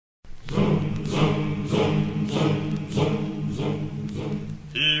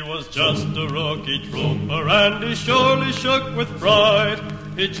was just a rookie trooper, and he surely shook with pride.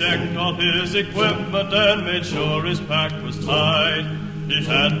 He checked all his equipment and made sure his pack was tight. He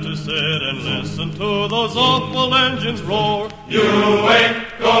had to sit and listen to those awful engines roar. You ain't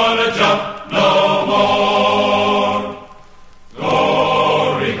gonna jump no more.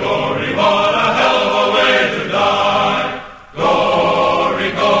 Gory, Gory, what a hell of a way to die. Gory,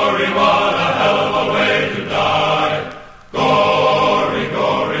 Gory, what a hell of a way to die. Gory,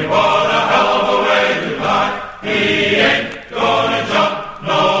 Gory, what a hell of a way to die. He ain't gonna jump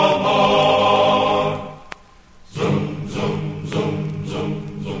no more. Zoom, zoom, zoom, zoom,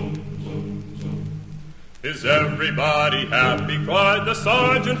 zoom, zoom, zoom. Is everybody happy? Cried the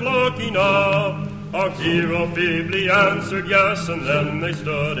sergeant, looking up. Our hero feebly answered yes, and then they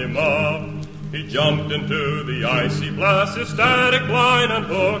stood him up. He jumped into the icy blast, his static line and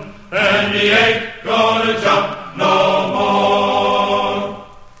hook, and he ain't gonna jump no more.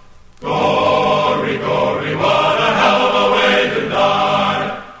 Gory, Gory, what a hell of a way to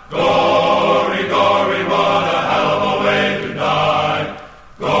die. Gory, Gory, what a hell of a way to die.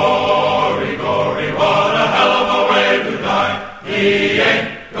 Gory, Gory, what a hell of a way to die. He ain't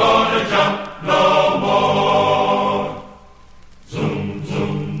gonna jump no more. Zoom,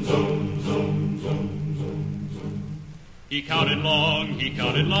 zoom, zoom, zoom, zoom, zoom, zoom. He counted long, he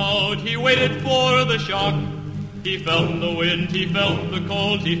counted loud, he waited for the shock. He felt the wind, he felt the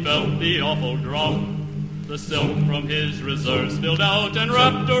cold, he felt the awful drop. The silk from his reserves spilled out and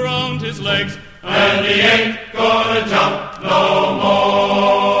wrapped around his legs, and he ain't gonna jump no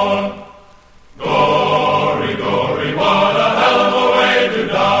more. Gory, Gory, what a hell of a way to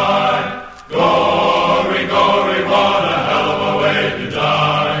die. Gory, Gory, what a hell of a way to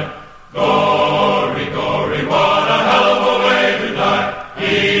die. Gory, Gory, what a hell of a way to die.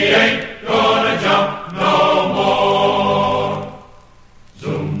 He ain't gonna jump no more.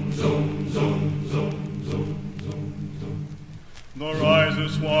 Zoom, zoom, zoom, zoom, zoom, zoom, zoom. The riser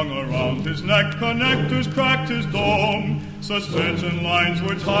swung around his neck, connectors cracked his dome. Suspension lines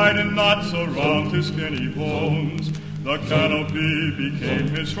were tied in knots around his skinny bones. The canopy became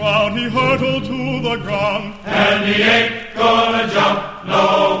his shroud, he hurtled to the ground, and he ain't gonna jump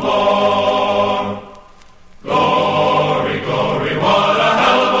no more. Gory, Gory, what a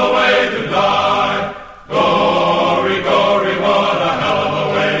hell of a way to die. Gory, Gory, what a hell of a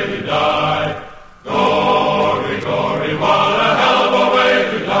way to die. Gory, Gory, what a hell of a way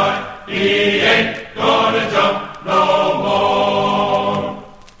to die. He ain't gonna jump no more.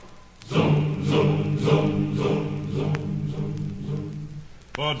 Zoom, zoom, zoom, zoom, zoom, zoom, zoom.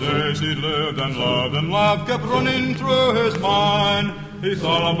 For days he lived and loved and laughed kept running through his mind. He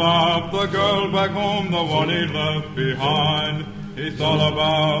thought about the girl back home, the one he left behind. He thought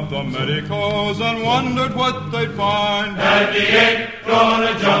about the medicos and wondered what they'd find. And he ain't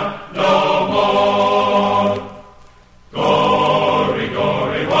gonna jump no more. Gory,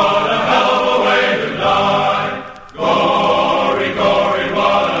 Gory, what a hell of a way to die. Gory, Gory,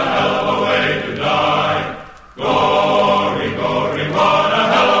 what a hell of a way to die. Gory, Gory, what a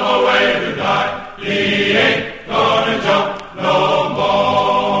hell of a way to die. He ain't gonna jump no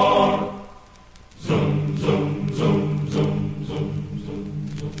more. Zoom, zoom, zoom, zoom, zoom,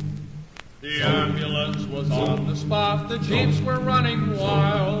 zoom, zoom. The ambulance was on the spot, the jeeps were running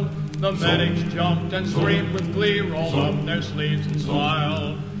wild. The medics jumped and screamed with glee, rolled up their sleeves and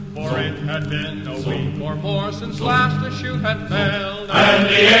smiled. For it had been a week or more since last the shoot had failed, and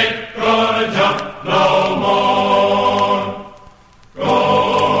he ain't gonna jump no more.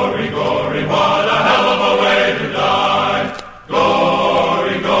 Gory, Gory, what a hell of a way to die.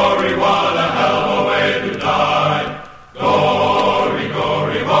 Gory, Gory, what a hell of a way to die. Gory,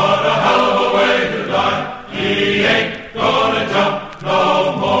 Gory, what a hell of a way to die. He ain't gonna jump no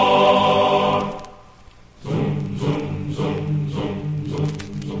more. Zoom, zoom, zoom, zoom, zoom,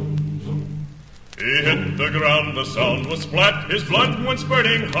 zoom, zoom. He hit the ground, the sound was splat, his blood went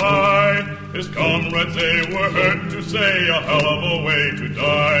spurting high. His comrades, they were heard to say, a hell of a way to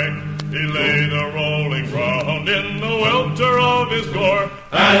die. He lay there rolling round in the welter of his gore,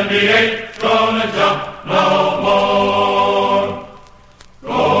 and he ain't gonna jump no more.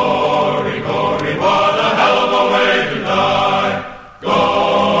 Gory, Gory, what a hell of a way to die.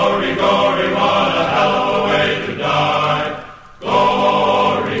 Gory, Gory, what a hell of a way to die.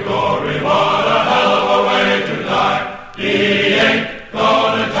 Gory, Gory, what a hell of a way to die. He ain't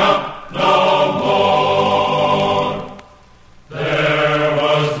gonna jump no more. There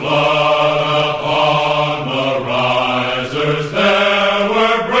was blood upon the risers, there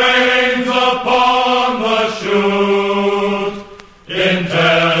were brains upon the chute.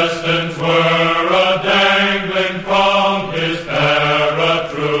 Intestines were